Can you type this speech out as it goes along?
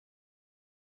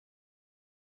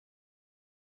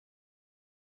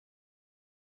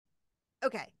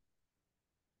Okay.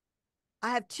 I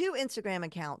have two Instagram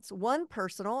accounts, one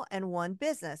personal and one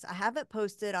business. I haven't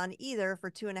posted on either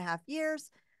for 2.5 years.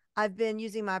 I've been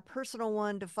using my personal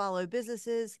one to follow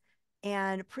businesses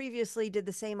and previously did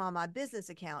the same on my business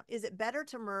account. Is it better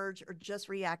to merge or just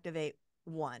reactivate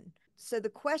one? So the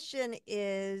question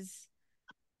is,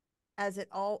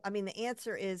 the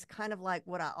answer is kind of like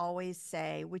what I always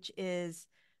say, which is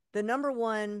the number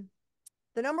one,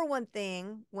 the number one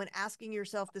thing when asking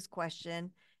yourself this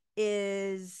question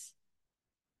is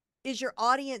your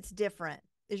audience different?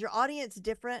 Is your audience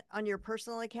different on your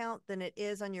personal account than it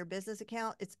is on your business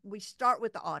account? We start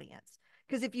with the audience,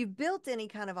 because if you've built any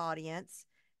kind of audience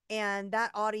and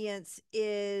that audience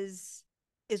is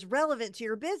relevant to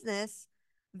your business,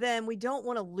 then we don't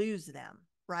want to lose them,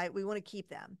 right? We want to keep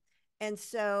them. And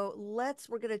so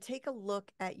we're going to take a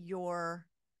look at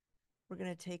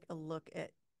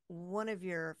one of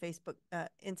your Facebook,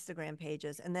 Instagram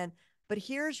pages, but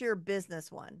here's your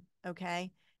business one.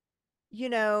 Okay. You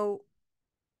know,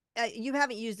 you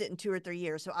haven't used it in 2 or 3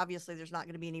 years, so obviously there's not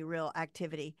going to be any real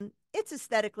activity. It's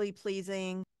aesthetically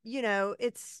pleasing.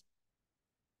 This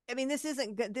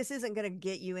isn't going to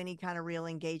get you any kind of real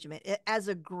engagement. As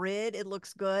a grid, it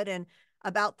looks good, and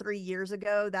about 3 years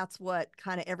ago, that's what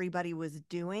kind of everybody was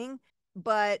doing.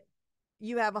 But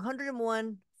you have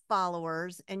 101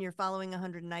 followers, and you're following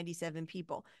 197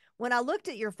 people. When I looked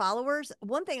at your followers,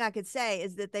 one thing I could say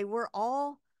is that they were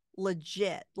all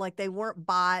legit. Like, they weren't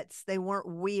bots, they weren't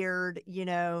weird,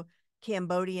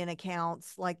 Cambodian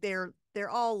accounts. Like, they're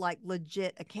all like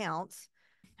legit accounts.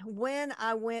 When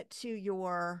I went to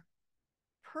your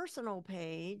personal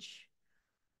page,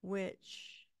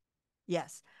 which,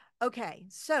 yes. Okay.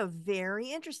 So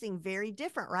very interesting, very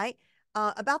different, right?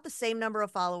 About the same number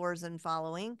of followers and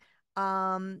following,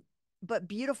 um, but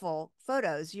beautiful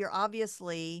photos. You're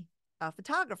obviously a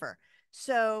photographer.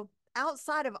 So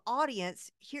outside of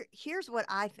audience, here's what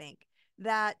I think,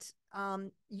 that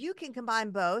you can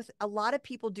combine both. A lot of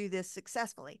people do this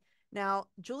successfully. Now,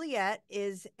 Juliet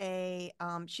she's a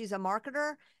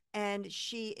marketer, and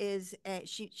she's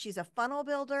a funnel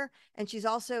builder, and she's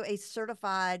also a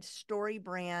certified story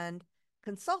brand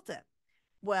consultant.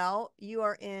 Well, you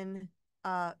are in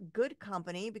good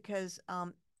company, because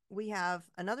we have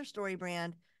another story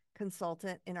brand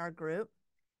consultant in our group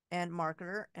and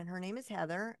marketer, and her name is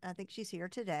Heather. I think she's here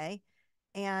today.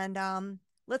 And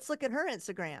let's look at her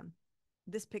Instagram.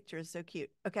 This picture is so cute.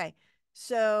 Okay.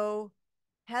 So,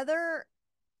 Heather,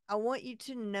 I want you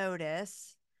to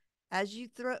notice, as you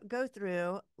go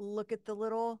through, look at the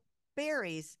little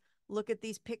berries. Look at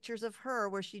these pictures of her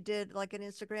where she did like an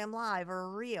Instagram live or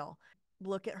a reel.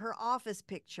 Look at her office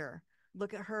picture.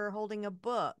 Look at her holding a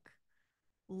book.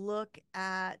 Look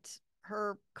at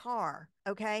her car,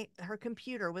 okay? Her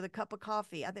computer with a cup of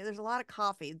coffee. I think there's a lot of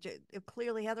coffee.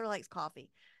 Clearly, Heather likes coffee.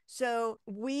 So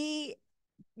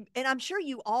and I'm sure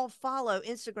you all follow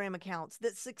Instagram accounts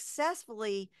that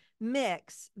successfully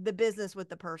mix the business with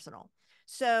the personal.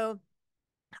 So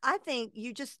I think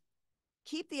you just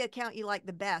keep the account you like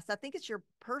the best. I think it's your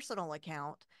personal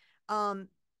account. Um,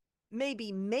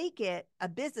 Maybe make it a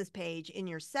business page in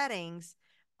your settings,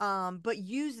 but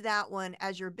use that one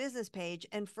as your business page.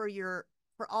 And for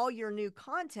all your new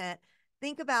content,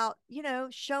 think about,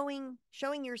 showing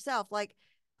yourself, like,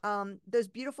 those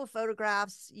beautiful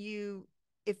photographs.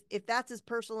 If that's as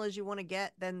personal as you want to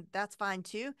get, then that's fine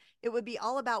too. It would be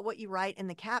all about what you write in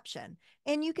the caption,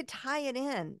 and you could tie it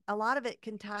in. A lot of it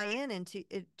can tie into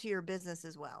your business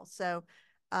as well. So,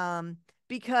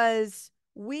 because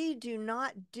we do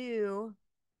not do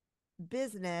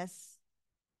business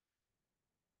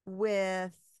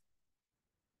with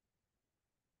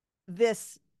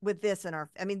this in our,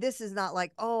 this is not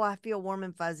like, oh, I feel warm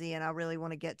and fuzzy and I really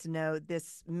want to get to know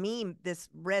this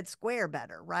red square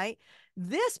better, right?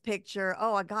 This picture,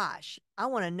 oh my gosh, I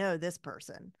want to know this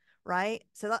person, right?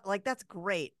 So that's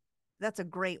great. That's a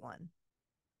great one.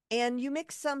 And you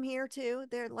mix some here too.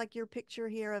 They're like your picture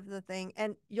here of the thing.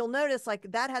 And you'll notice, like,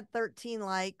 that had 13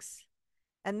 likes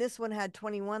and this one had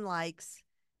 21 likes.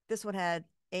 This one had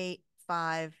 8,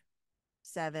 5,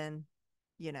 7,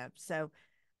 So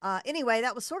anyway,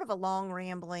 that was sort of a long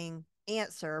rambling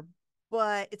answer,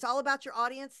 but it's all about your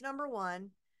audience, number one.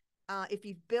 If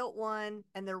you've built one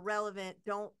and they're relevant,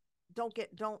 don't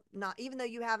not, even though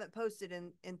you haven't posted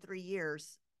in 3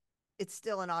 years, it's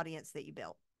still an audience that you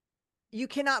built. You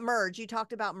cannot merge. You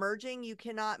talked about merging. You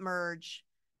cannot merge.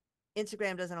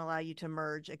 Instagram doesn't allow you to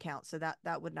merge accounts, so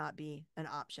that would not be an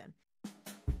option.